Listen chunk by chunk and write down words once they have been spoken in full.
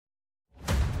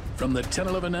From the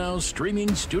 1011 Now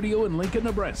streaming studio in Lincoln,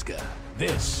 Nebraska,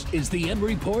 this is the End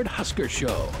Report Husker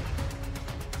Show.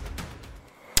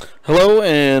 Hello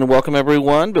and welcome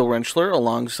everyone. Bill Rentschler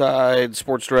alongside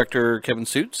Sports Director Kevin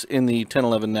Suits in the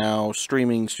 1011 Now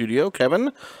streaming studio.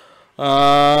 Kevin,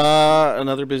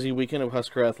 another busy weekend of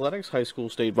Husker athletics, high school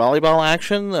state volleyball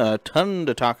action. A ton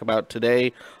to talk about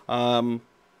today.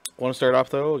 Want to start off,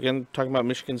 though, again, talking about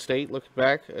Michigan State. Looking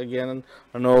back, again,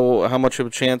 I don't know how much of a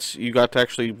chance you got to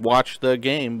actually watch the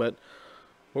game, but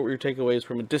what were your takeaways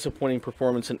from a disappointing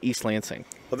performance in East Lansing?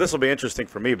 Well, this will be interesting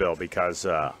for me, Bill, because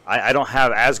I don't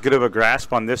have as good of a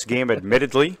grasp on this game,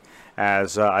 admittedly,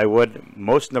 as I would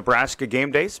most Nebraska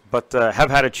game days, but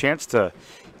have had a chance to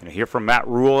hear from Matt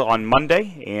Rule on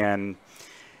Monday, and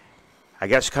I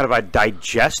guess kind of I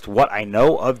digest what I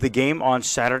know of the game on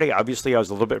Saturday. Obviously, I was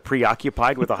a little bit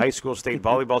preoccupied with the high school state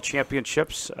volleyball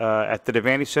championships at the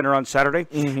Devaney Center on Saturday.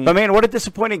 Mm-hmm. But, man, what a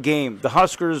disappointing game. The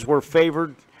Huskers were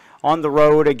favored on the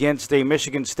road against a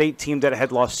Michigan State team that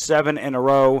had lost 7 in a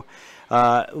row.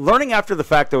 Learning after the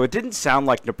fact, though, it didn't sound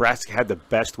like Nebraska had the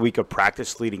best week of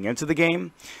practice leading into the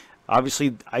game.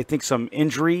 Obviously, I think some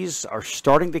injuries are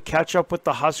starting to catch up with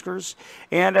the Huskers.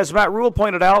 And as Matt Rule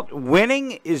pointed out,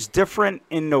 winning is different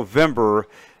in November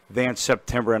than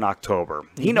September and October.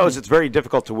 Mm-hmm. He knows it's very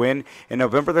difficult to win in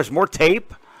November. There's more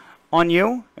tape on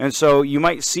you, and so you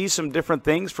might see some different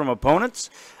things from opponents.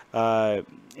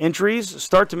 Injuries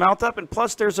start to mount up, and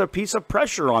plus there's a piece of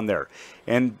pressure on there.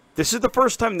 And this is the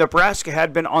first time Nebraska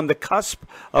had been on the cusp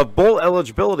of bowl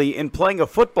eligibility in playing a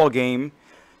football game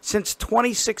since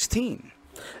 2016.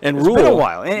 And it's been a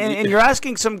while. And you're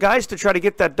asking some guys to try to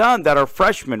get that done that are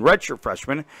freshmen, redshirt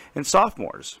freshmen, and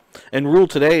sophomores. And Rule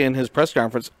today in his press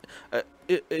conference,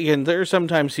 again,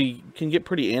 sometimes he can get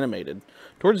pretty animated.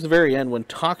 Towards the very end, when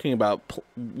talking about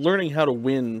learning how to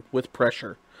win with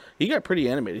pressure, he got pretty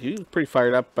animated. He was pretty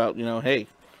fired up about, hey,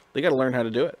 they got to learn how to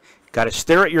do it. Got to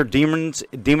stare at your demons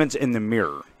in the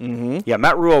mirror. Mm-hmm. Yeah,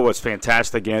 Matt Rule was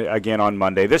fantastic again on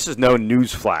Monday. This is no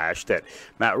news flash that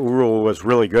Matt Rule was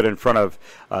really good in front of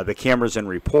the cameras and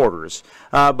reporters.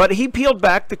 But he peeled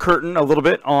back the curtain a little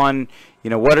bit on,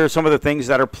 what are some of the things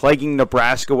that are plaguing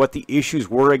Nebraska, what the issues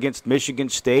were against Michigan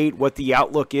State, what the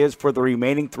outlook is for the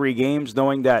remaining 3 games,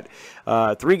 knowing that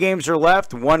 3 games are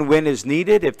left, 1 win is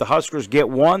needed. If the Huskers get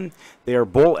 1, they are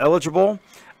bowl eligible.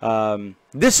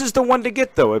 This is the one to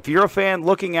get, though. If you're a fan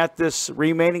looking at this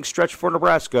remaining stretch for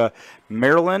Nebraska,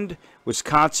 Maryland,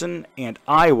 Wisconsin, and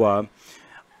Iowa.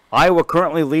 Iowa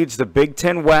currently leads the Big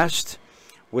Ten West.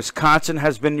 Wisconsin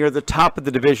has been near the top of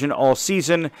the division all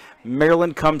season.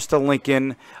 Maryland comes to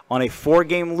Lincoln on a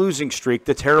 4-game losing streak.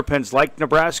 The Terrapins, like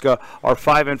Nebraska, are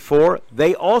 5-4.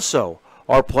 They also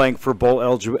are playing for bowl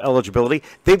eligibility.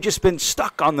 They've just been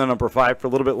stuck on the number 5 for a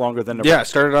little bit longer than Nebraska. Yeah,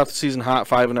 started off the season hot,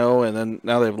 5-0, and then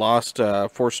now they've lost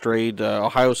 4 straight.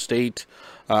 Ohio State,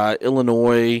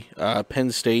 Illinois,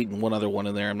 Penn State, and one other one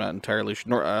in there. I'm not entirely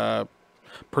sure.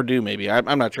 Purdue, maybe.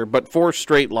 I'm not sure. But 4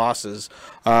 straight losses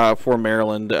for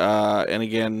Maryland. And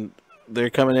again,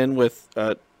 they're coming in with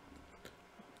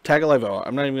Tagovailoa.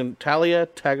 I'm not even Talia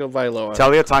Tagovailoa.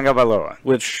 Talia Tagovailoa.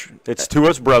 Which it's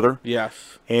Tua's brother. Yes.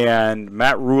 And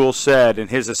Matt Rule said in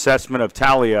his assessment of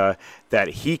Talia that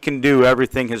he can do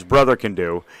everything his brother can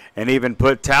do, and even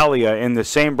put Talia in the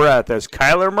same breath as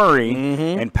Kyler Murray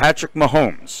and Patrick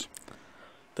Mahomes.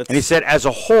 And he said, as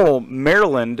a whole,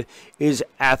 Maryland is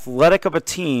athletic of a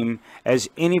team as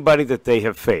anybody that they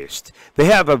have faced. They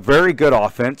have a very good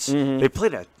offense. Mm-hmm. They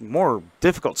played a more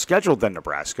difficult schedule than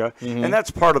Nebraska, and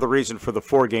that's part of the reason for the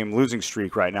 4-game losing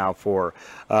streak right now for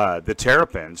the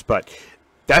Terrapins. But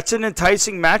that's an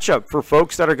enticing matchup for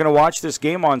folks that are going to watch this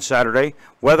game on Saturday,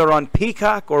 whether on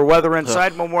Peacock or whether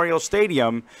inside Memorial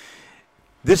Stadium.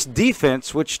 This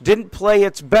defense, which didn't play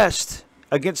its best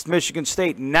against Michigan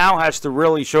State, now has to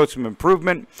really show some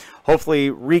improvement, hopefully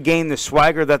regain the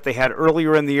swagger that they had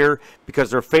earlier in the year,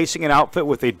 because they're facing an outfit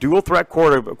with a dual-threat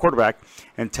quarterback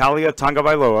and Talia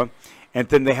Tagovailoa, and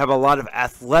then they have a lot of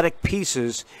athletic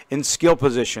pieces in skill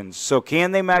positions. So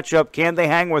can they match up? Can they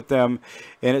hang with them?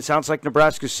 And it sounds like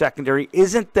Nebraska's secondary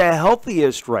isn't the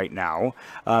healthiest right now.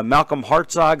 Malcolm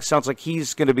Hartzog sounds like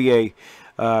he's going to be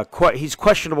he's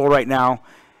questionable right now.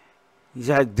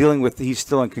 He's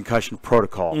still in concussion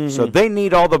protocol. Mm-hmm. So they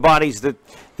need all the bodies that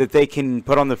they can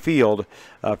put on the field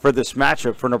for this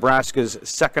matchup for Nebraska's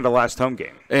second-to-last home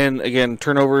game. And, again,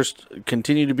 turnovers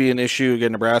continue to be an issue.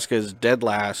 Again, Nebraska is dead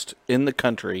last in the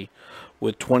country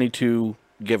with 22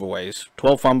 giveaways,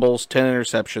 12 fumbles, 10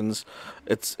 interceptions.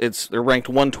 They're ranked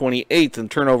 128th in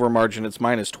turnover margin. It's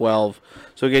minus 12.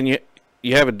 So, again,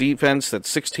 you have a defense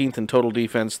that's 16th in total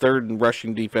defense, 3rd in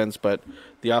rushing defense, but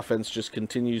the offense just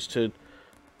continues to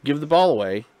give the ball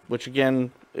away, which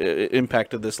again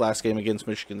impacted this last game against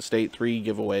Michigan State. 3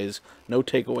 giveaways, no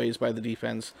takeaways by the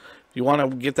defense. If you want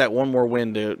to get that one more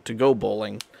win to go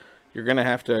bowling, you're going to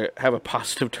have a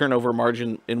positive turnover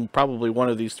margin in probably one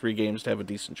of these 3 games to have a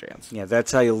decent chance. Yeah,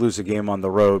 that's how you lose a game on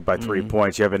the road by 3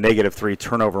 points. You have a -3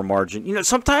 turnover margin. You know,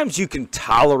 sometimes you can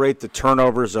tolerate the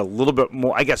turnovers a little bit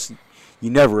more. I guess you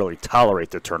never really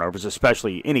tolerate the turnovers,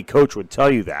 especially any coach would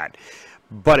tell you that.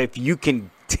 But if you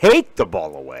can take the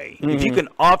ball away, if you can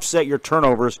offset your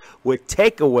turnovers with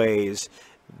takeaways,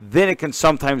 then it can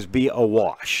sometimes be a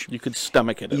wash. You could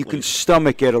stomach it. You can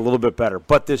stomach it a little bit better.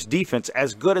 But this defense,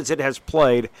 as good as it has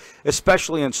played,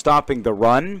 especially in stopping the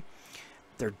run,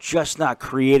 they're just not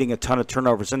creating a ton of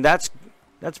turnovers. And that's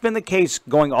been the case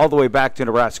going all the way back to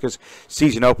Nebraska's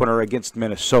season opener against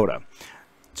Minnesota.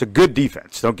 It's a good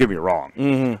defense, don't get me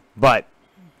wrong. But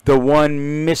the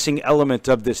one missing element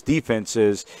of this defense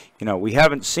is, you know, we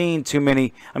haven't seen too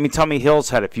many. I mean, Tommy Hill's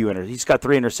had a few. He's got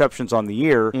 3 interceptions on the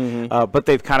year, but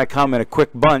they've kind of come in a quick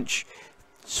bunch,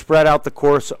 spread out the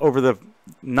course over the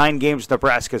 9 games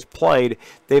Nebraska's played.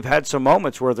 They've had some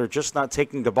moments where they're just not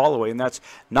taking the ball away, and that's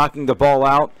knocking the ball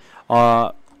out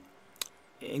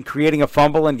and creating a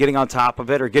fumble and getting on top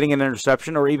of it, or getting an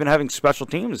interception, or even having special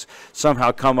teams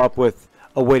somehow come up with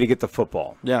a way to get the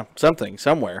football. Yeah, something,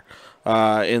 somewhere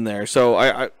in there. So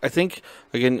I think,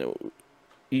 again,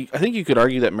 I think you could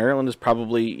argue that Maryland is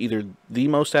probably either the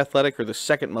most athletic or the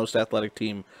second most athletic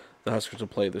team the Huskers have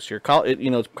played this year.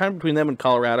 It's kind of between them and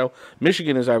Colorado.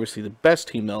 Michigan is obviously the best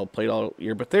team they'll played all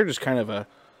year, but they're just kind of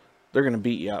they're going to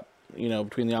beat you up,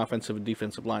 between the offensive and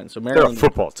defensive line. So Maryland, they're a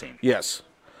football team. Yes,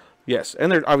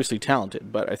 and they're obviously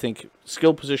talented, but I think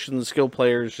skill positions, skill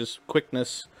players, just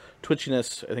quickness,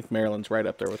 twitchiness, I think Maryland's right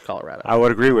up there with Colorado. I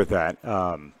would agree with that.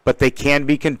 But they can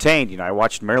be contained. I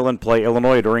watched Maryland play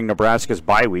Illinois during Nebraska's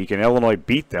bye week, and Illinois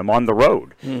beat them on the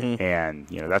road. And,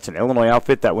 that's an Illinois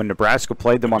outfit that when Nebraska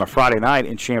played them on a Friday night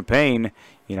in Champaign,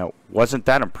 wasn't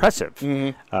that impressive.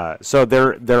 So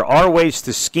there are ways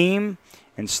to scheme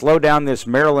and slow down this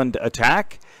Maryland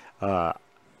attack.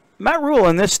 Matt Rule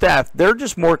and this staff, they're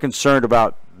just more concerned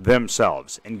about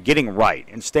themselves and getting right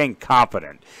and staying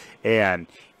confident. And,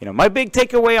 my big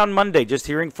takeaway on Monday, just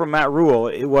hearing from Matt Rule,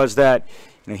 it was that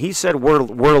he said we're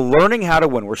learning how to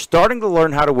win. We're starting to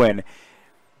learn how to win.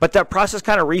 But that process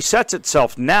kind of resets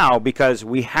itself now because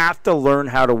we have to learn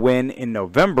how to win in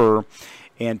November.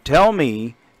 And tell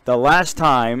me the last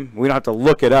time, we don't have to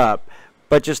look it up,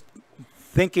 but just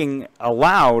thinking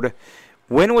aloud,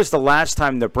 when was the last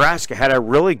time Nebraska had a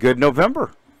really good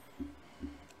November?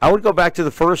 I would go back to the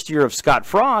first year of Scott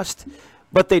Frost,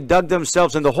 but they dug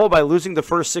themselves in the hole by losing the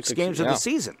first 6 games of the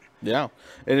season. Yeah.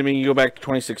 And, you go back to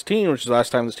 2016, which is the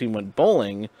last time this team went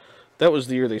bowling. That was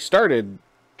the year they started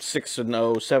 6-0,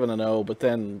 7-0, but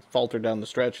then faltered down the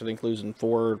stretch, I think losing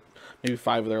 4, maybe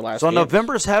 5 of their last games.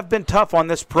 Novembers have been tough on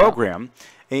this program.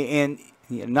 And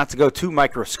not to go too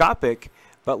microscopic,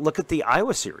 but look at the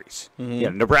Iowa series.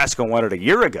 Nebraska won it a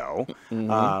year ago,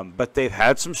 but they've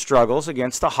had some struggles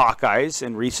against the Hawkeyes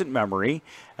in recent memory,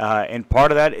 and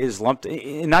part of that is lumped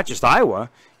in not just Iowa.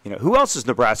 Who else is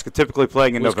Nebraska typically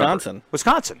playing in November?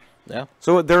 Wisconsin. Yeah.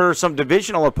 So there are some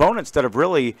divisional opponents that have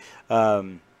really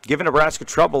given Nebraska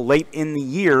trouble late in the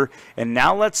year, and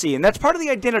now let's see. And that's part of the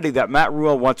identity that Matt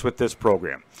Rule wants with this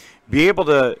program. Be able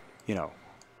to,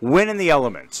 win in the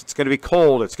elements. It's going to be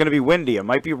cold. It's going to be windy. It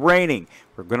might be raining.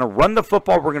 We're going to run the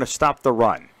football. We're going to stop the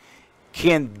run.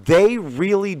 Can they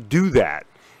really do that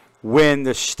when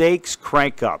the stakes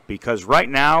crank up? Because right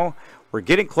now we're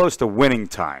getting close to winning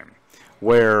time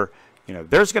where,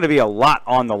 there's going to be a lot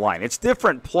on the line. It's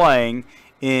different playing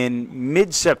in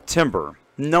mid-September,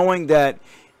 knowing that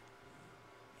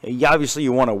obviously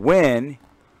you want to win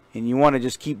and you want to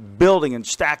just keep building and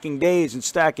stacking days and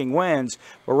stacking wins.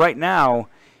 But right now,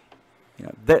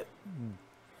 that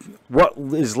what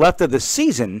is left of the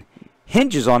season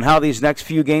hinges on how these next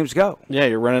few games go. Yeah,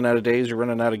 you're running out of days. You're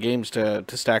running out of games to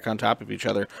stack on top of each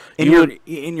other. And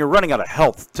you're running out of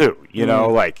health too.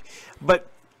 But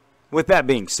with that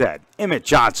being said, Emmett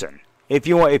Johnson, if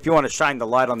you want to shine the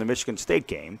light on the Michigan State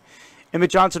game,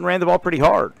 Emmett Johnson ran the ball pretty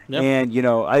hard. Yep. And,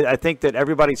 I think that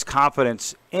everybody's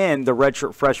confidence in the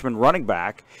redshirt freshman running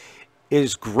back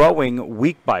is growing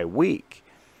week by week.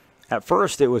 At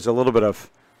first, it was a little bit of,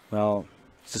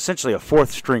 it's essentially a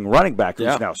fourth-string running back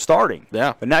who's now starting.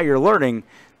 Yeah. But now you're learning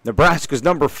Nebraska's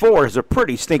number 4 is a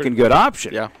pretty stinking good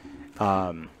option. Yeah.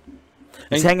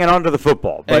 He's hanging on to the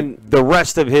football, but the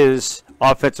rest of his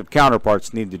offensive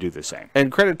counterparts need to do the same.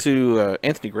 And credit to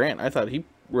Anthony Grant. I thought he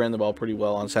ran the ball pretty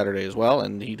well on Saturday as well,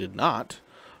 and he did not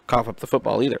cough up the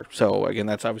football either. So, again,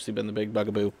 that's obviously been the big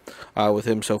bugaboo with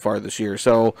him so far this year.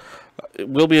 So, it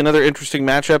will be another interesting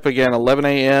matchup. Again, 11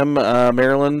 a.m.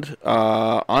 Maryland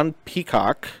on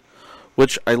Peacock,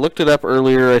 which I looked it up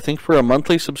earlier. I think for a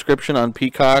monthly subscription on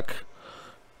Peacock,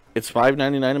 it's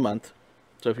 $5.99 a month.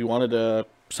 So, if you wanted to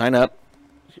sign up,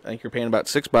 I think you're paying about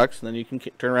 $6, and then you can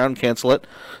turn around and cancel it.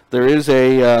 There is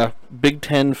a Big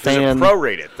Ten fan. Does it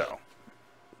prorate it, though?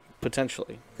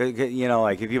 Potentially. You know,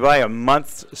 like if you buy a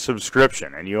month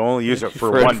subscription and you only use it for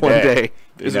one day,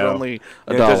 is it only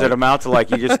 $1? Does it amount to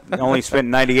like you just only spent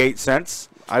 98 cents?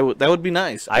 That would be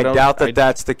nice. I doubt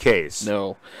that's the case.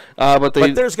 No. But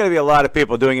there's going to be a lot of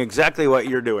people doing exactly what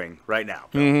you're doing right now.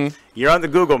 Mm-hmm. You're on the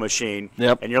Google machine,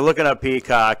 yep, and you're looking up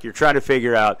Peacock. You're trying to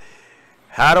figure out,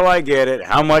 how do I get it?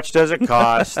 How much does it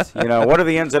cost? What are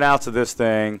the ins and outs of this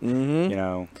thing?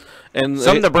 Mm-hmm. And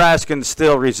some Nebraskans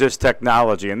still resist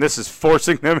technology, and this is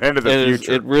forcing them into the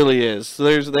future. It really is. So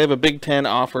they have a Big Ten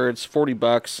offer. It's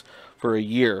 $40 for a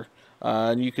year,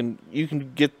 and you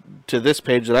can get to this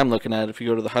page that I'm looking at if you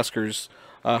go to the Huskers,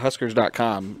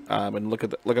 Huskers.com, and look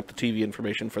up the TV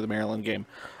information for the Maryland game.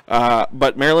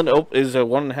 But Maryland is a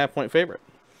 1.5-point favorite.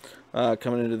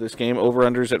 Coming into this game,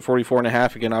 over-unders at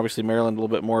 44.5. Again, obviously Maryland a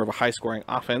little bit more of a high-scoring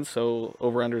offense, so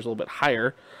over-unders a little bit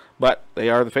higher, but they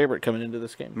are the favorite coming into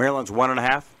this game. Maryland's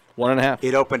 1.5? 1.5.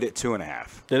 It opened at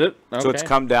 2.5. Did it? Okay. So it's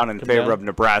come down in favor of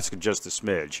Nebraska just a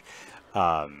smidge.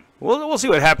 We'll see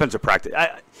what happens at practice.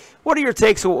 What are your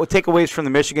takeaways from the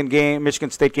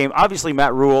Michigan State game? Obviously,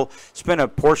 Matt Rule spent a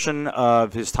portion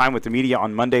of his time with the media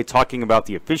on Monday talking about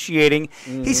the officiating.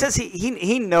 Mm-hmm. He says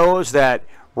he knows that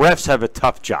refs have a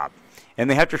tough job, and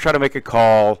they have to try to make a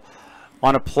call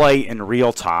on a play in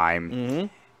real time. Mm-hmm.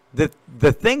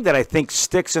 The thing that I think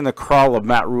sticks in the craw of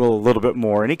Matt Rule a little bit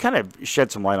more, and he kind of shed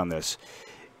some light on this,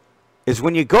 is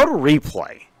when you go to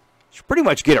replay, you pretty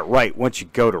much get it right once you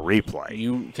go to replay.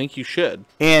 You think you should.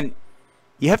 And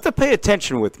you have to pay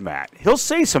attention with Matt. He'll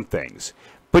say some things,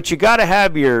 but you got to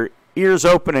have your ears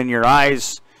open and your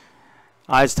eyes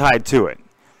tied to it.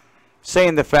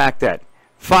 Saying the fact that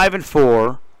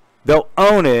 5-4, they'll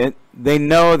own it. They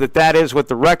know that is what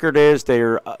the record is.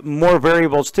 There are more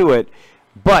variables to it.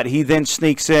 But he then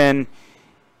sneaks in.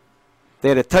 They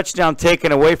had a touchdown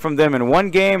taken away from them in one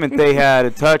game, and they had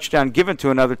a touchdown given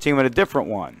to another team in a different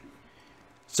one.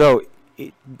 So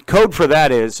code for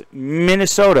that is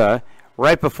Minnesota,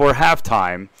 right before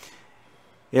halftime,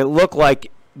 it looked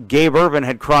like Gabe Ervin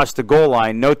had crossed the goal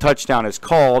line. No touchdown is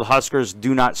called. Huskers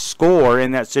do not score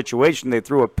in that situation. They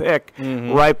threw a pick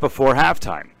right before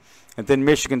halftime. And then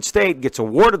Michigan State gets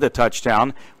awarded the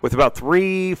touchdown with about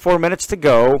 3-4 minutes to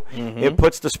go. Mm-hmm. It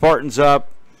puts the Spartans up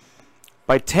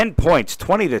by 10 points,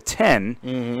 20-10.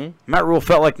 Mm-hmm. Matt Rule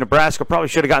felt like Nebraska probably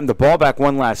should have gotten the ball back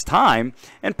one last time.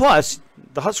 And plus,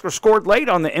 the Huskers scored late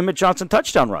on the Emmett Johnson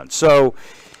touchdown run. So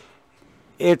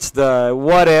it's the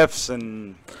what ifs,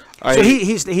 and so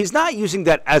he's not using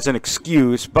that as an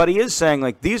excuse, but he is saying,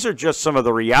 like, these are just some of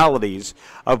the realities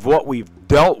of what we've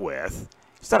dealt with.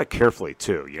 He's done it carefully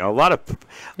too. A lot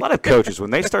of coaches, when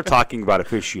they start talking about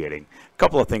officiating, a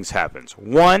couple of things happens.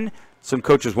 One, some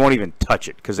coaches won't even touch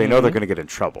it because they know they're going to get in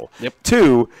trouble. Yep.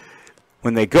 Two,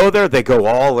 when they go there, they go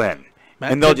all in.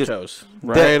 And they'll just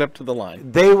right up to the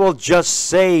line. They will just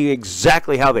say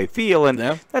exactly how they feel, and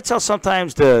that's how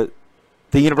sometimes the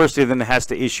university then has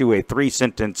to issue a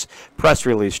 3-sentence press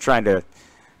release trying to,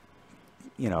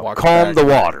 calm the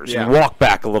waters and walk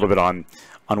back a little bit on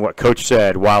what Coach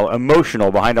said while emotional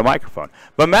behind a microphone.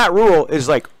 But Matt Rule is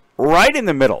like right in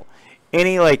the middle, and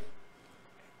he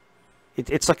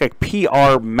it's like a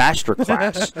PR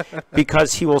masterclass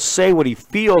because he will say what he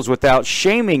feels without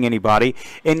shaming anybody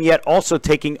and yet also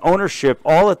taking ownership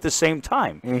all at the same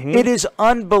time. Mm-hmm. It is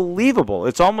unbelievable.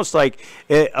 It's almost like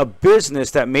a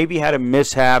business that maybe had a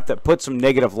mishap that put some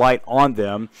negative light on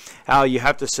them. How you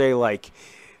have to say, like,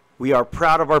 we are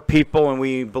proud of our people and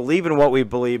we believe in what we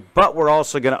believe, but we're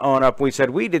also going to own up. We said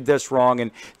we did this wrong,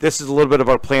 and this is a little bit of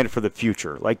our plan for the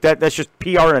future. Like that's just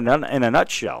PR in a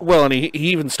nutshell. Well, and he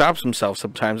even stops himself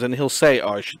sometimes, and he'll say,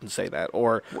 "Oh, I shouldn't say that,"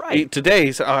 or today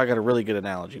he said, "Oh, I got a really good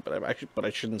analogy, but I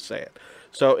shouldn't say it."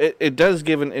 So it does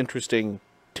give an interesting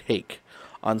take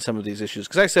on some of these issues.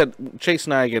 Because I said, Chase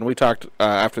and I, again, we talked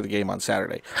after the game on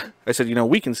Saturday. I said,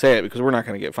 we can say it because we're not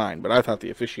going to get fined, but I thought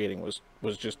the officiating was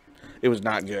just. It was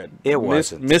not good. It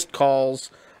wasn't. Missed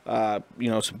calls. Some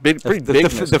pretty big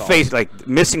missed calls. Face, like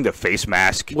missing the face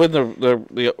mask. When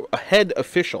the head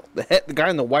official, the guy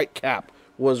in the white cap,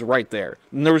 was right there,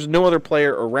 and there was no other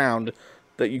player around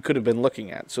that you could have been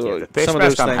looking at. So the face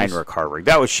mask on Heinrich Hartwig,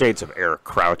 that was shades of Eric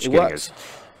Crouch getting his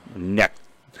neck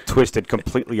twisted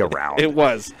completely around. It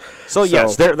was. So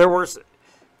yes, there were.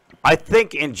 I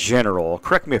think in general,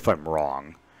 correct me if I'm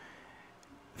wrong,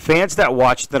 fans that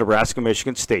watched the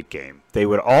Nebraska-Michigan State game, they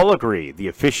would all agree the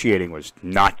officiating was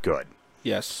not good.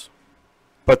 Yes.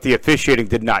 But the officiating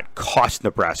did not cost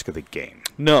Nebraska the game.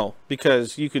 No,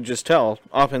 because you could just tell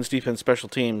offense, defense, special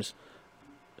teams.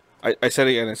 I said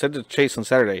it, and I said to Chase on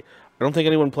Saturday, I don't think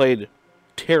anyone played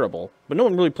terrible, but no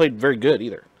one really played very good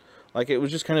either. Like, it was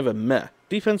just kind of a meh.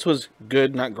 Defense was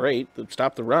good, not great. It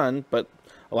stopped the run, but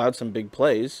allowed some big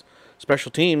plays.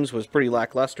 Special teams was pretty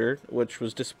lackluster, which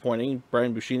was disappointing.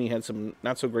 Brian Buschini had some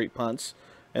not-so-great punts.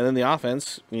 And then the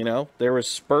offense, there was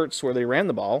spurts where they ran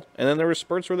the ball, and then there were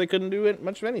spurts where they couldn't do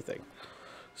much of anything.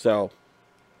 So,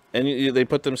 and they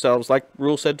put themselves, like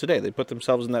Rule said today, they put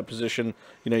themselves in that position.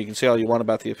 You can say all you want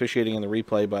about the officiating and the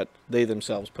replay, but they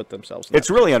themselves put themselves in that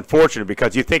position. Really unfortunate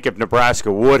because you think if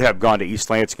Nebraska would have gone to East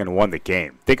Lansing and won the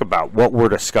game, think about what we're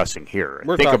discussing here.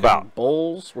 We're think talking about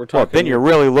bowls. We're talking. Then you're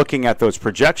really looking at those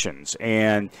projections.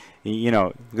 And,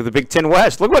 the Big Ten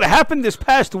West. Look what happened this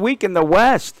past week in the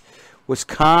West.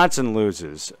 Wisconsin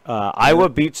loses. Iowa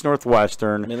beats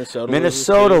Northwestern.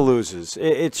 Minnesota loses.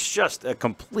 It's just a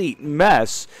complete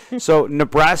mess. So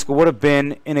Nebraska would have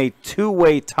been in a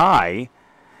two-way tie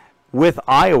with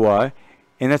Iowa,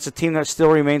 and that's a team that still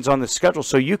remains on the schedule.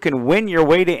 So you can win your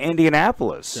way to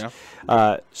Indianapolis.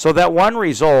 Yeah. So that one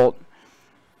result,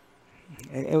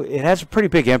 it has a pretty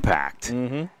big impact.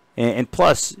 Mm-hmm. And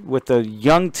plus, with a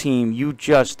young team, you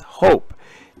just hope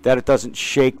that it doesn't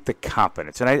shake the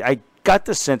confidence. And I got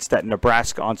the sense that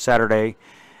Nebraska on Saturday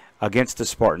against the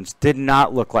Spartans did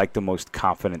not look like the most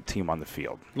confident team on the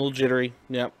field. A little jittery,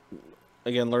 yep.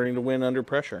 Again, learning to win under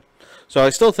pressure. So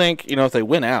I still think, if they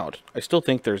win out, I still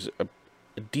think there's a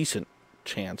decent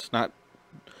chance, not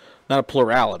a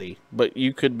plurality, but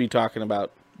you could be talking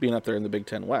about being up there in the Big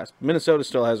Ten West. Minnesota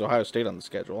still has Ohio State on the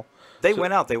schedule. They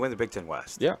win out. They win the Big Ten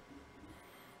West. Yeah.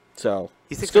 So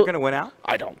you think they're going to win out?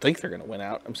 I don't think they're going to win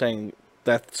out. I'm saying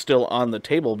that's still on the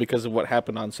table because of what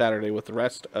happened on Saturday with the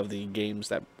rest of the games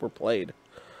that were played.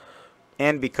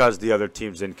 And because the other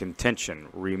teams in contention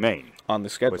remain on the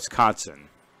schedule. Wisconsin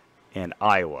and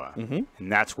Iowa. Mm-hmm.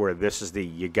 And that's where this is the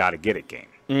you got to get it game.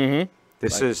 Mm-hmm.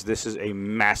 This is a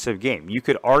massive game. You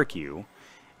could argue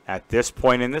at this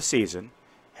point in the season,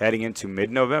 heading into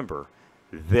mid-November,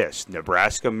 this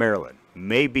Nebraska-Maryland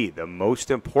may be the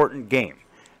most important game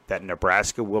that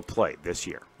Nebraska will play this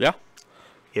year. Yeah.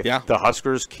 If the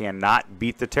Huskers cannot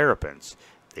beat the Terrapins,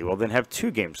 they will then have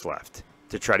 2 games left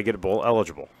to try to get a bowl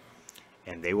eligible.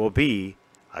 And they will be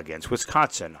against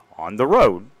Wisconsin on the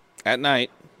road. At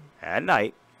night.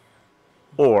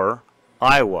 Or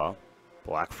Iowa,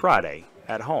 Black Friday,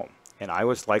 at home. And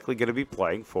Iowa's likely going to be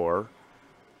playing for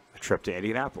a trip to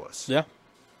Indianapolis. Yeah.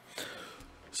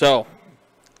 So,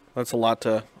 that's a lot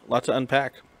to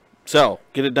unpack. So,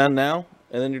 get it done now,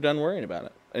 and then you're done worrying about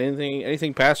it.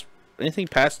 Anything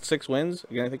past 6 wins,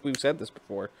 again, I think we've said this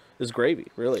before, is gravy,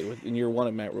 really, in year 1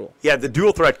 of Matt Rule. Yeah, the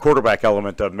dual-threat quarterback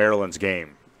element of Maryland's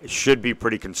game should be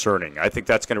pretty concerning. I think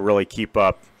that's going to really keep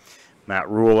up Matt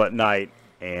Rule at night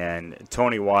and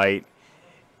Tony White,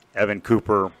 Evan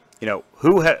Cooper.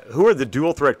 Who are the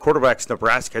dual-threat quarterbacks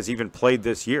Nebraska has even played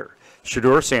this year?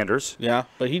 Shedeur Sanders. Yeah,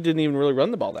 but he didn't even really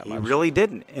run the ball that much. He really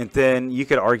didn't. And then you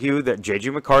could argue that J.J.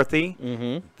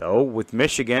 McCarthy, though, with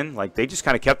Michigan, they just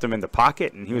kind of kept him in the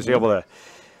pocket, and he was able to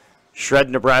shred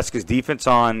Nebraska's defense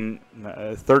on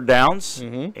third downs,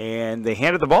 and they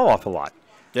handed the ball off a lot.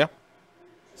 Yeah.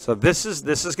 So this is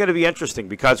going to be interesting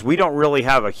because we don't really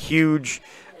have a huge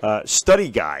study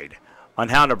guide on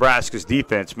how Nebraska's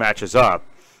defense matches up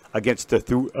against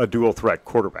a dual-threat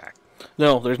quarterback.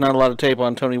 No, there's not a lot of tape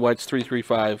on Tony White's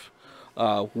 3-3-5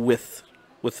 with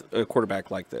a quarterback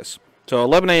like this. So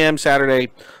 11 a.m.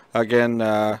 Saturday, again,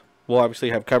 we'll obviously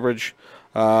have coverage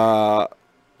throughout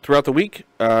the week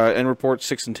and report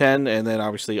 6 and 10, and then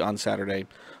obviously on Saturday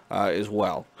as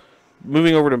well.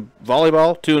 Moving over to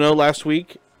volleyball, 2-0 last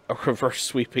week, a reverse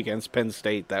sweep against Penn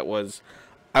State. That was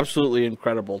absolutely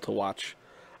incredible to watch.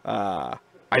 They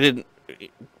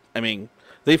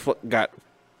got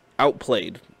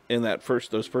outplayed in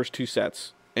those first 2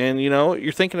 sets. And,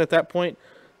 you're thinking at that point,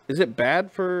 is it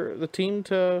bad for the team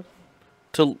to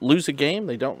lose a game?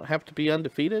 They don't have to be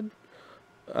undefeated.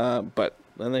 But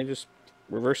then they just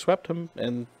reverse swept them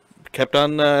and kept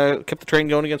the train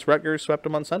going against Rutgers, swept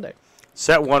them on Sunday.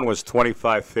 Set 1 was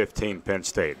 25-15 Penn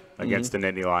State against the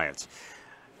Nittany Lions.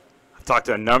 I've talked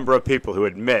to a number of people who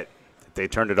admit that they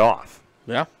turned it off.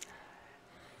 Yeah.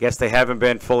 Guess they haven't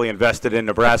been fully invested in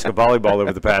Nebraska volleyball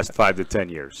over the past 5 to 10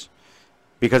 years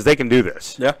because they can do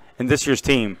this. Yeah. And this year's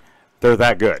team, they're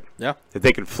that good. Yeah. That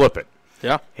they can flip it.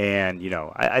 Yeah. And,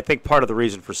 I think part of the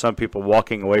reason for some people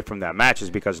walking away from that match is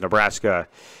because Nebraska,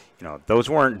 those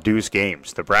weren't deuce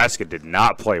games. Nebraska did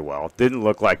not play well, didn't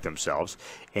look like themselves.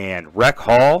 And Rec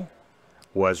Hall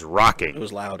was rocking. It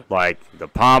was loud. Like the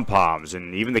pom-poms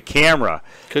and even the camera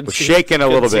was see, shaking a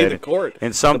little bit. The court.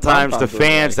 And sometimes the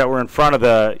fans that were in front of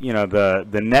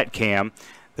the net cam,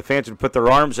 the fans would put their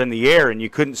arms in the air and you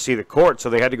couldn't see the court, so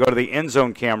they had to go to the end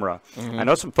zone camera. Mm-hmm. I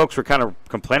know some folks were kind of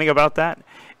complaining about that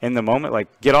in the moment, like,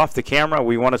 get off the camera,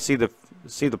 we want to see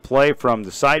the play from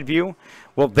the side view.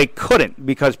 Well, they couldn't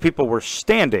because people were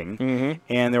standing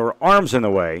and there were arms in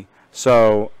the way.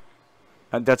 So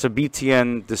that's a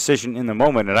BTN decision in the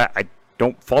moment, and I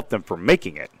don't fault them for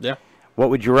making it. Yeah. What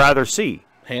would you rather see?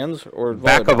 Hands or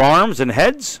back volleyball? Of arms and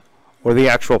heads, or the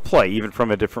actual play, even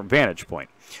from a different vantage point?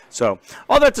 So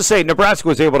all that to say, Nebraska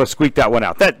was able to squeak that one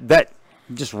out. That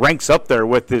just ranks up there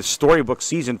with this storybook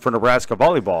season for Nebraska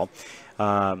volleyball.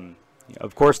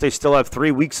 Of course, they still have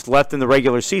 3 weeks left in the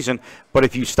regular season, but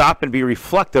if you stop and be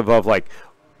reflective of, like,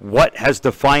 what has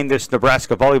defined this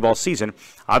Nebraska volleyball season,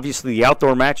 obviously the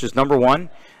outdoor match is number one.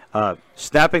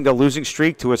 Snapping the losing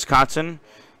streak to Wisconsin,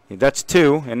 that's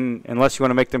 2, and unless you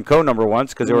want to make them co-number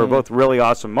ones, because they were both really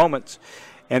awesome moments.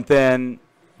 And then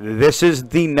this is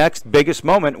the next biggest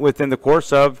moment within the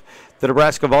course of the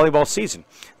Nebraska volleyball season.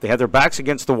 They had their backs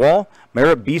against the wall.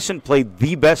 Merritt Beeson played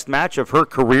the best match of her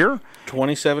career.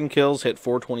 27 kills, hit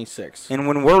 426. And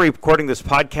when we're recording this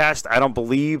podcast, I don't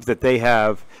believe that they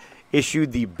have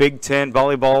issued the Big Ten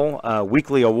Volleyball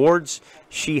Weekly Awards.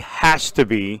 She has to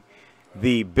be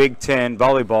the Big Ten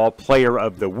Volleyball Player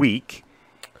of the Week.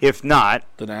 If not,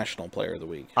 the National Player of the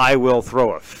Week. I will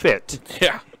throw a fit.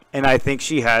 Yeah. And I think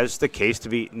she has the case to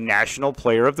be National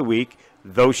Player of the Week,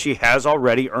 though she has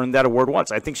already earned that award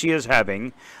once. I think she is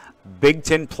having Big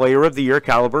Ten Player of the Year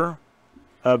caliber,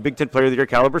 Big Ten Player of the Year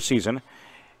caliber season,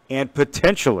 and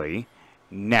potentially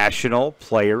National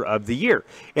Player of the Year.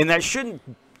 And that shouldn't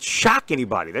shock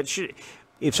anybody. That should,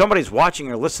 if somebody's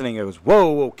watching or listening, it goes,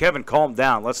 whoa, Kevin, calm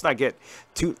down. Let's not get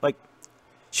too, like,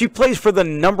 she plays for the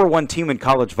number one team in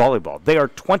college volleyball. They are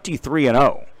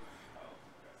 23-0.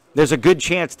 There's a good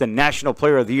chance the National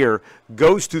Player of the Year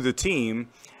goes to the team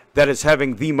that is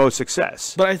having the most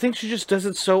success. But I think she just does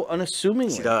it so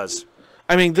unassumingly. She does.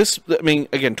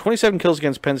 Again, 27 kills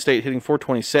against Penn State, hitting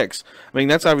 426.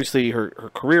 That's obviously her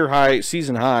career high,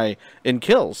 season high in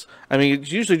kills.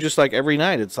 It's usually just like every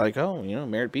night. It's like,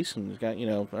 Merritt Beeson's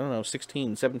got,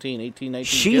 16, 17, 18, 19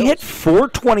 She kills. hit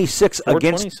 426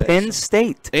 against Penn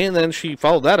State. And then she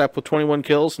followed that up with 21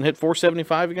 kills and hit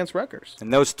 475 against Rutgers.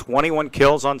 And those 21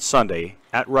 kills on Sunday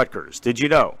at Rutgers, did you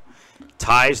know,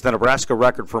 ties the Nebraska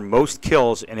record for most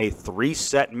kills in a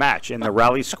 3-set match in the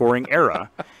rally scoring era.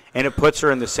 And it puts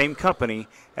her in the same company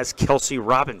as Kelsey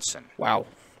Robinson. Wow.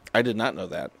 I did not know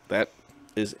that. That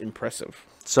is impressive.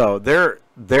 So there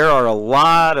are a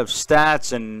lot of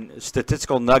stats and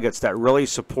statistical nuggets that really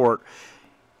support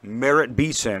Merritt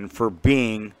Beeson for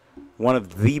being one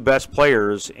of the best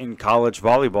players in college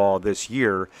volleyball this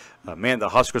year. Man, the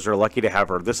Huskers are lucky to have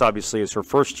her. This obviously is her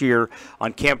first year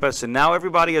on campus, and now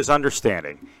everybody is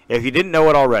understanding. If you didn't know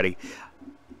it already,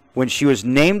 when she was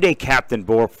named a captain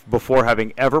before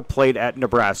having ever played at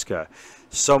Nebraska,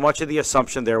 so much of the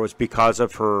assumption there was because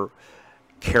of her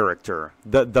character,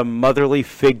 the motherly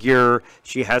figure.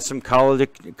 She has some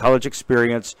college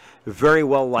experience, very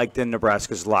well liked in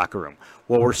Nebraska's locker room.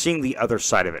 Well, we're seeing the other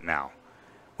side of it now.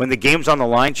 When the game's on the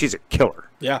line, she's a killer.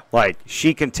 Yeah. Like,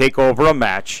 she can take over a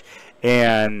match,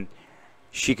 and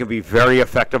she can be very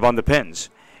effective on the pins.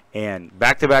 And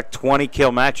back-to-back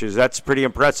 20-kill matches, that's pretty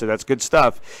impressive. That's good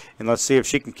stuff. And let's see if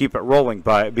she can keep it rolling.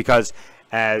 Because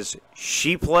as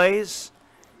she plays,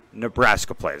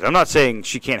 Nebraska plays. I'm not saying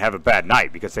she can't have a bad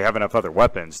night because they have enough other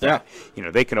weapons that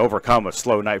they can overcome a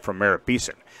slow night from Merritt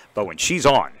Beeson. But when she's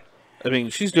on,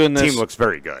 she's doing this. The team looks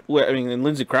very good. And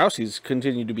Lindsey Krause's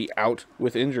continued to be out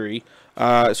with injury.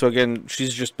 So, again,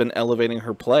 she's just been elevating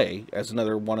her play as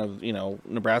another one of,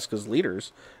 Nebraska's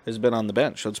leaders has been on the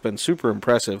bench. So it's been super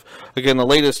impressive. Again, the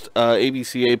latest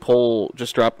ABCA poll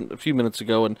just dropped a few minutes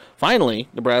ago, and finally,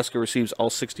 Nebraska receives all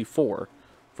 64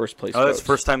 first-place votes. That's the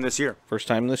first time this year. First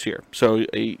time this year. So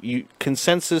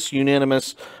consensus,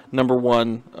 unanimous, number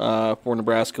 1 for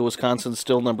Nebraska. Wisconsin's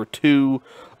still number 2.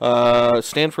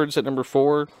 Stanford's at number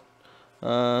 4.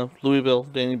 Louisville,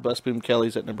 Danny Busboom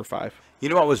Kelly's at number 5. You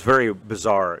know what was very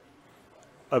bizarre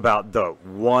about the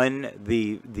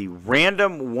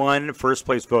random one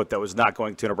first-place vote that was not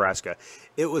going to Nebraska?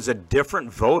 It was a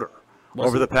different voter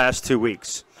over the past 2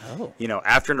 weeks. Oh.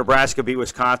 After Nebraska beat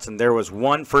Wisconsin, there was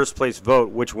one first-place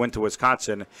vote which went to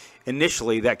Wisconsin.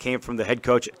 Initially, that came from the head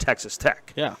coach at Texas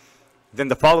Tech. Yeah. Then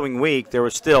the following week, there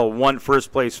was still one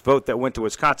first-place vote that went to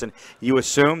Wisconsin. You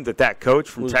assume that coach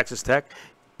from Texas Tech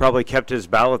probably kept his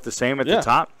ballot the same at the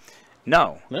top?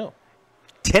 No.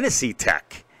 Tennessee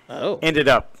Tech ended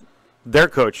up, their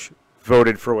coach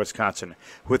voted for Wisconsin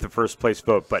with the first-place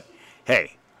vote. But,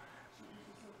 hey,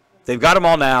 they've got them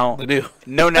all now. They do.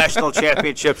 No national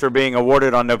championships are being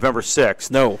awarded on November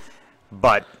 6th. No.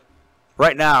 But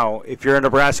right now, if you're a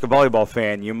Nebraska volleyball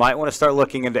fan, you might want to start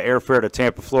looking into airfare to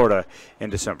Tampa, Florida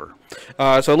in December. So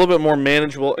a little bit more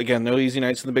manageable. Again, no easy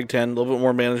nights in the Big Ten. A little bit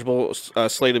more manageable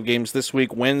slate of games this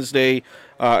week. Wednesday,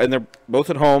 and they're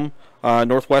both at home.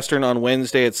 Northwestern on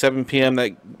Wednesday at 7 p.m.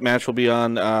 That match will be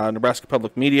on Nebraska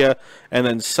Public Media. And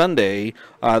then Sunday,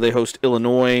 they host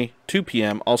Illinois, 2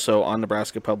 p.m., also on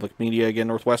Nebraska Public Media. Again,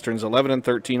 Northwestern's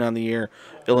 11-13 on the year.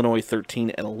 Illinois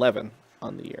 13-11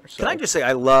 on the year. So, can I just say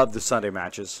I love the Sunday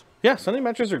matches? Yeah, Sunday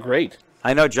matches are great.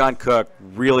 I know John Cook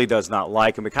really does not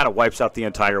like them. It kind of wipes out the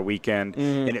entire weekend,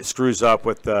 and it screws up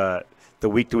with the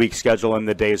week-to-week schedule and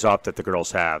the days off that the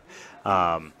girls have.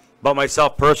 But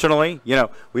myself personally,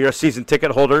 we are season ticket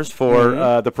holders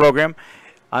for the program.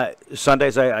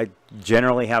 Sundays I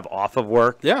generally have off of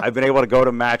work. Yeah. I've been able to go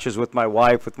to matches with my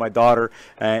wife, with my daughter,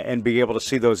 and be able to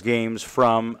see those games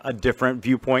from a different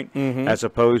viewpoint as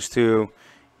opposed to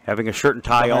having a shirt and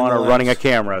tie on or running a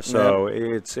camera. So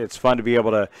it's fun to be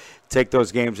able to take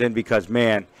those games in because,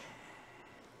 man,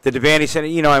 the Devaney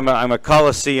Center, I'm a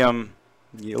Coliseum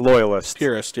loyalist.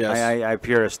 Purist, yes. I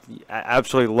purist. I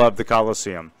absolutely love the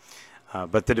Coliseum.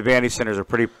 But the Devaney Center is a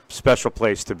pretty special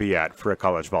place to be at for a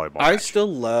college volleyball match. I still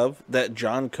love that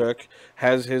John Cook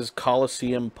has his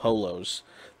Coliseum polos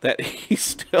that he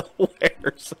still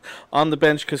wears on the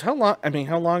bench. Because how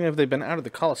long have they been out of the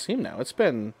Coliseum now? It's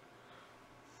been,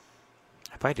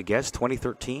 if I had to guess,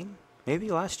 2013, maybe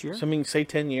last year. So, say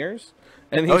 10 years?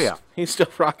 And he's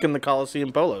still rocking the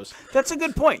Coliseum polos. That's a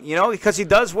good point, because he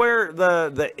does wear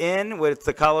the N with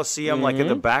the Coliseum like in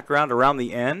the background around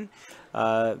the N.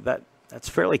 That's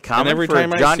fairly common every for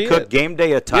time John Cook game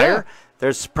day attire. Yeah.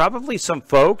 There's probably some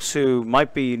folks who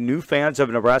might be new fans of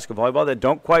Nebraska volleyball that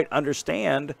don't quite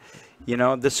understand,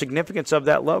 the significance of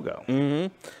that logo.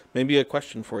 Mm-hmm. Maybe a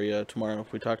question for you tomorrow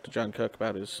if we talk to John Cook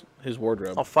about his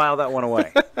wardrobe. I'll file that one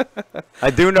away. I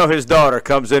do know his daughter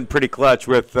comes in pretty clutch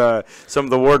with some of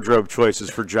the wardrobe choices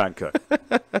for John Cook.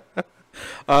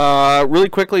 Really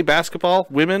quickly, basketball.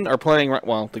 Women are playing.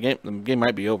 Well, the game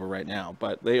might be over right now,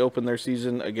 but they opened their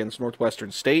season against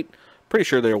Northwestern State. Pretty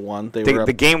sure they won.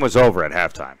 The game was over at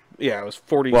halftime. Yeah, it was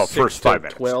 46-12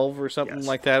 minutes. or something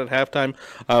like that at halftime.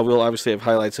 We'll obviously have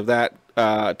highlights of that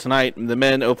tonight. The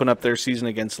men open up their season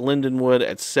against Lindenwood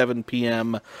at 7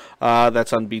 p.m.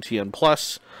 That's on BTN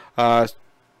Plus. I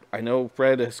know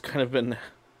Fred has kind of been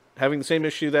having the same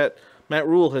issue that Matt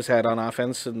Rule has had on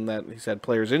offense, and that he's had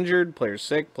players injured, players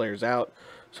sick, players out.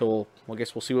 So I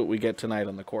guess we'll see what we get tonight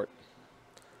on the court.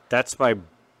 That's my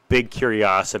big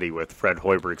curiosity with Fred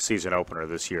Hoiberg's season opener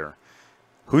this year.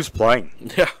 Who's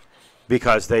playing? Yeah.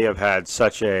 Because they have had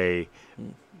such a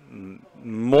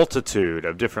multitude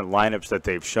of different lineups that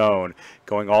they've shown,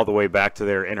 going all the way back to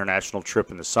their international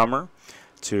trip in the summer,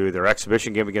 to their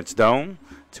exhibition game against Doane,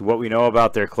 to what we know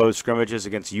about their close scrimmages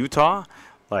against Utah.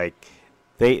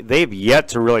 They've yet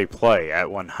to really play at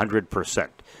 100%.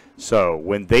 So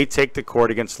when they take the court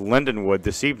against Lindenwood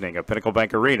this evening at Pinnacle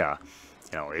Bank Arena,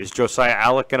 is Josiah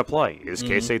Alec going to play? Is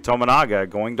Keisei Tominaga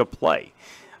going to play?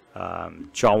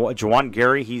 Jawan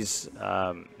Gary, he's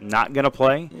not going to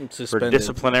play for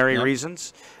disciplinary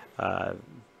reasons.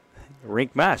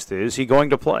 Rink Mast, is he going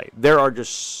to play? There are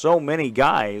just so many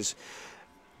guys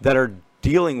that are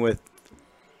dealing with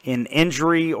an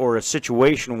injury or a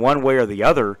situation one way or the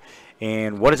other.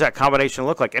 And what does that combination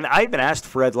look like? And I even asked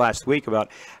Fred last week about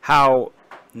how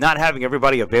not having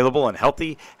everybody available and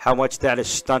healthy, how much that has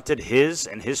stunted his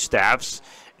and his staff's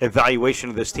evaluation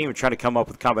of this team and trying to come up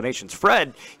with combinations.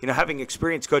 Fred, having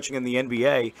experience coaching in the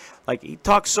NBA, he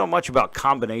talks so much about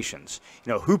combinations.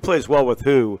 Who plays well with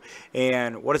who,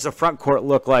 and what does the front court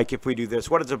look like if we do this?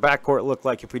 What does the back court look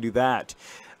like if we do that?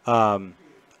 I'm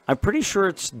pretty sure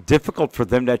it's difficult for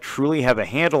them to truly have a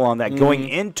handle on that going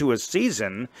into a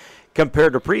season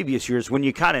compared to previous years when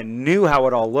you kind of knew how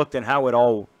it all looked and how it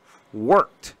all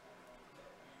worked.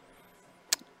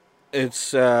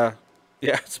 It's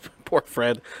poor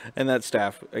Fred and that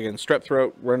staff. Again, strep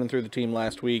throat running through the team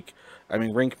last week.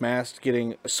 Rink Mast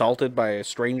getting assaulted by a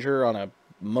stranger on a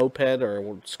moped or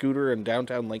a scooter in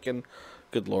downtown Lincoln.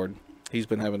 Good Lord. He's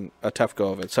been having a tough go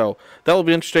of it. So that will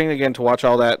be interesting, again, to watch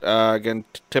all that. Again,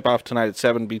 tip-off tonight at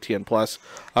 7,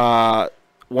 BTN+.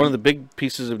 One of the big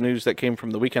pieces of news that came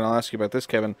from the weekend, I'll ask you about this,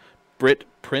 Kevin. Britt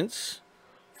Prince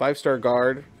 5-star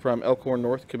guard from Elkhorn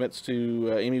North commits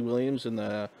to Amy Williams in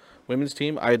the women's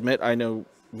team. I admit I know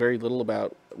very little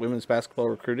about women's basketball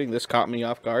recruiting. This caught me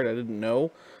off guard. I didn't know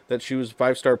that she was a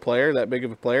 5-star player, that big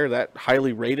of a player, that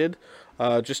highly rated,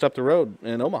 just up the road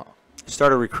in Omaha.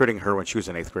 Started recruiting her when she was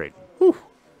in 8th grade. Whew.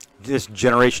 This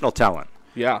generational talent.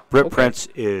 Yeah. Britt Prince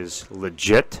is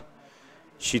legit.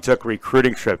 She took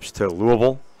recruiting trips to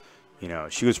Louisville. You know,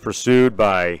 she was pursued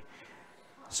by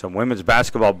some women's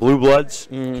basketball blue bloods,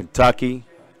 Kentucky,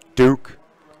 Duke.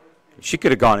 She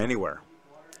could have gone anywhere.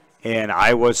 And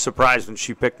I was surprised when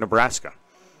she picked Nebraska.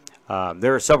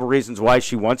 There are several reasons why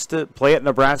she wants to play at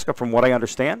Nebraska, from what I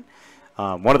understand.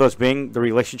 One of those being the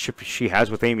relationship she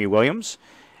has with Amy Williams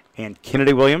and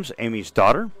Kennedy Williams, Amy's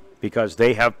daughter, because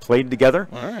they have played together.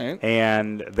 All right.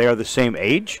 And they are the same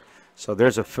age. So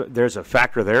there's a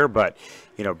factor there. But,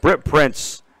 you know, Britt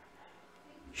Prince,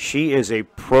 she is a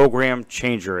program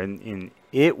changer. And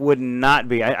it would not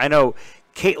be – I know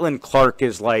Caitlin Clark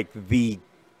is like the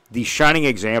shining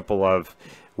example of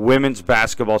women's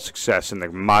basketball success in the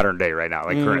modern day right now,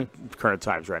 like current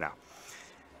times right now.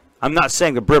 I'm not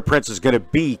saying that Britt Prince is going to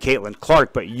be Caitlin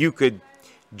Clark, but you could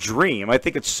dream. I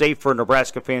think it's safe for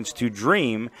Nebraska fans to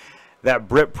dream that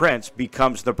Britt Prince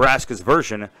becomes Nebraska's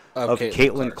version of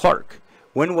Caitlin Clark.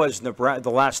 When was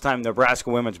the last time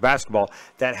Nebraska women's basketball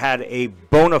that had a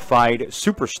bona fide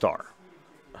superstar?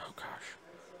 Oh, gosh.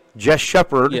 Jess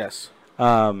Shepard. Yes.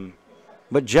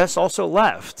 But Jess also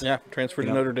left. Yeah, transferred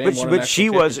to Notre Dame. But she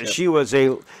was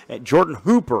a Jordan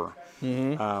Hooper.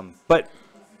 But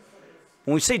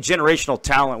when we say generational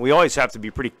talent, we always have to be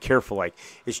pretty careful. Like,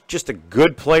 is it just a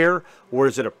good player, or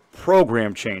is it a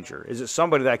program changer? Is it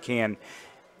somebody that can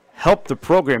help the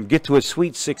program get to a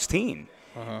Sweet 16?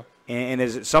 And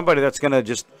is it somebody that's going to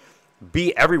just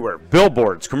be everywhere,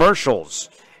 billboards, commercials,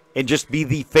 and just be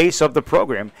the face of the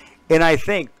program? And I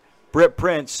think Britt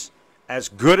Prince, as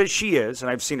good as she is, and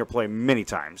I've seen her play many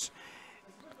times,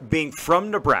 being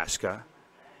from Nebraska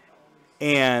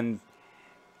and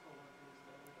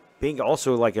being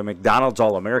also like a McDonald's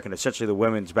All-American, essentially the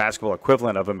women's basketball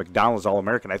equivalent of a McDonald's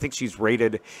All-American. I think she's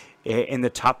rated in the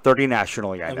top 30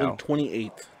 nationally, I know.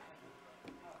 28th.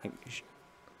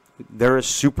 There is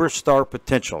superstar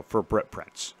potential for Britt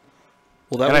Prince.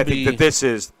 Well, and I think that this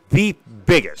is the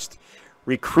biggest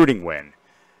recruiting win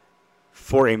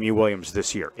for Amy Williams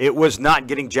this year. It was not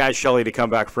getting Jazz Shelley to come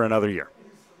back for another year.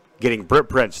 Getting Britt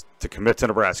Prince to commit to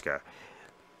Nebraska,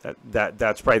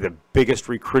 that's probably the biggest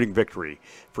recruiting victory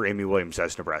for Amy Williams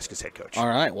as Nebraska's head coach. All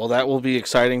right. Well, that will be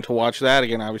exciting to watch that.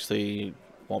 Again, obviously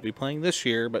won't be playing this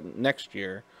year, but next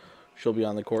year she'll be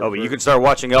on the court. Oh, but you can start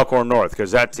watching Elkhorn North,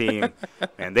 because that team,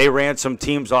 and they ran some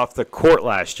teams off the court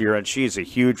last year, and she's a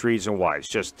huge reason why. It's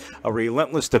just a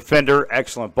relentless defender,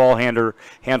 excellent ball handler,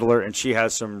 and she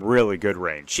has some really good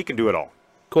range. She can do it all.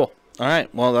 Cool. All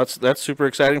right. Well, that's super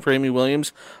exciting for Amy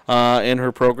Williams and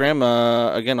her program.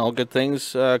 Again, all good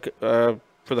things for the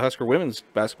Husker women's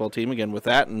basketball team, again, with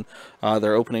that, and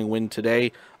their opening win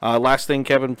today. Last thing,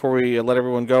 Kevin, before we let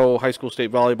everyone go, high school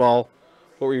state volleyball.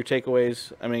 What were your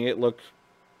takeaways? I mean, it looked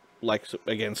like,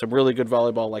 again, some really good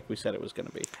volleyball like we said it was going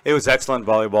to be. It was excellent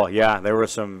volleyball, yeah. There were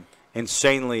some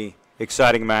insanely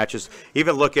exciting matches.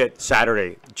 Even look at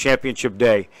Saturday, championship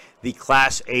day. The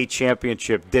Class A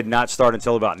championship did not start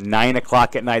until about 9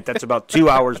 o'clock at night. That's about 2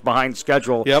 hours behind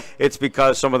schedule. Yep. It's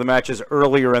because some of the matches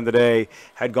earlier in the day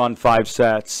had gone 5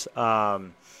 sets.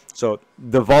 So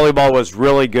the volleyball was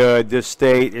really good. This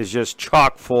state is just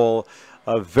chock full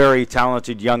of very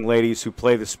talented young ladies who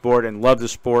play the sport and love the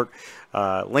sport.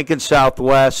 Lincoln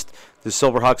Southwest, the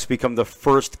Silverhawks become the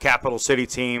first capital city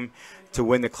team to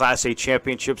win the Class A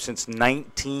championship since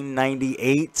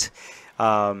 1998.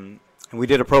 And we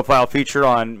did a profile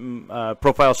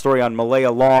story on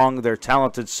Malaya Long, their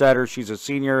talented setter. She's a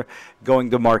senior going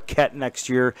to Marquette next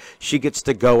year. She gets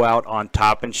to go out on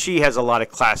top, and she has a lot of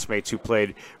classmates who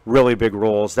played really big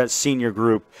roles. That senior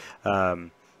group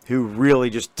who really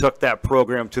just took that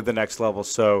program to the next level.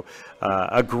 So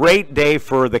a great day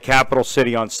for the capital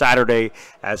city on Saturday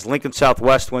as Lincoln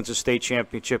Southwest wins a state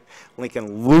championship.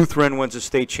 Lincoln Lutheran wins a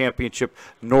state championship.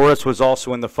 Norris was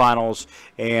also in the finals.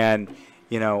 And,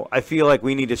 you know, I feel like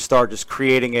we need to start just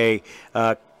creating a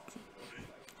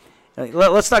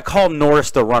let's not call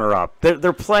Norris the runner-up.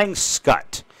 They're playing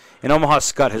Scott. And Omaha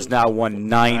Scott has now won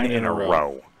 9 in a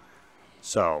row.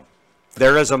 So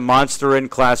there is a monster in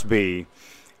Class B.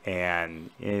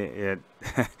 And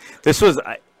this was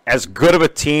as good of a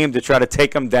team to try to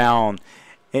take them down,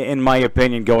 in my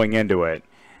opinion, going into it,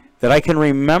 that I can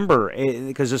remember,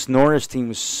 because this Norris team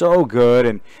was so good,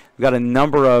 and we've got a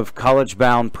number of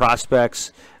college-bound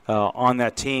prospects on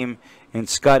that team, and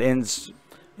Scott ends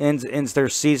ends their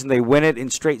season. They win it in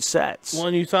straight sets. Well,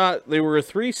 and you thought they were a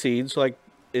 3 seed, so, like,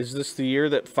 is this the year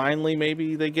that finally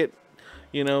maybe they get,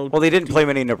 Well, they didn't play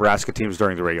many Nebraska teams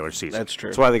during the regular season. That's true.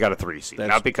 That's why they got a 3 seed.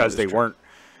 Not because they were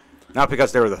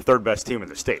the third best team in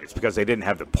the state. It's because they didn't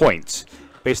have the points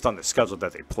based on the schedule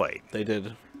that they played. They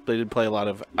did. They did play a lot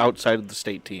of outside of the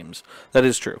state teams. That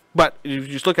is true. But if you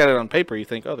just look at it on paper, you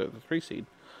think, oh, they're the 3 seed.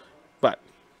 But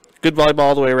good volleyball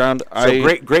all the way around. So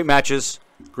great matches.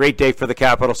 Great day for the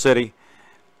capital city.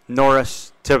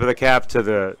 Norris, tip of the cap to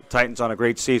the Titans on a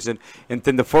great season. And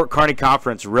then the Fort Kearney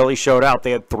Conference really showed out.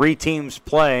 They had 3 teams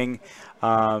playing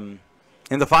in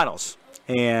the finals.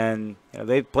 And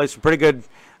they played some pretty good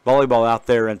volleyball out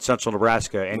there in central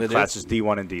Nebraska in classes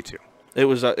D1 and D2. It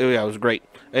was great.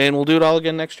 And we'll do it all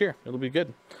again next year. It'll be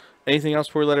good. Anything else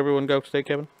before we let everyone go today,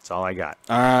 Kevin? That's all I got.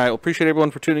 All right. Well, appreciate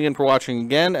everyone for tuning in, for watching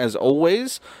again. As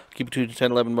always, keep it tuned to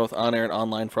 1011, both on air and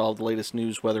online, for all of the latest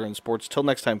news, weather, and sports. Till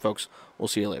next time, folks, we'll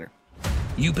see you later.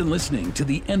 You've been listening to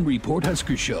the End Report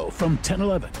Husker Show from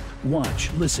 1011.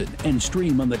 Watch, listen, and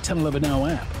stream on the 1011 Now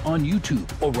app, on YouTube,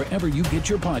 or wherever you get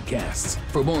your podcasts.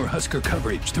 For more Husker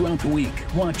coverage throughout the week,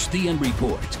 watch the End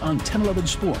Report on 1011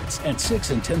 Sports at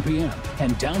 6 and 10 p.m.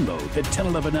 and download the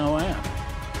 1011 Now app.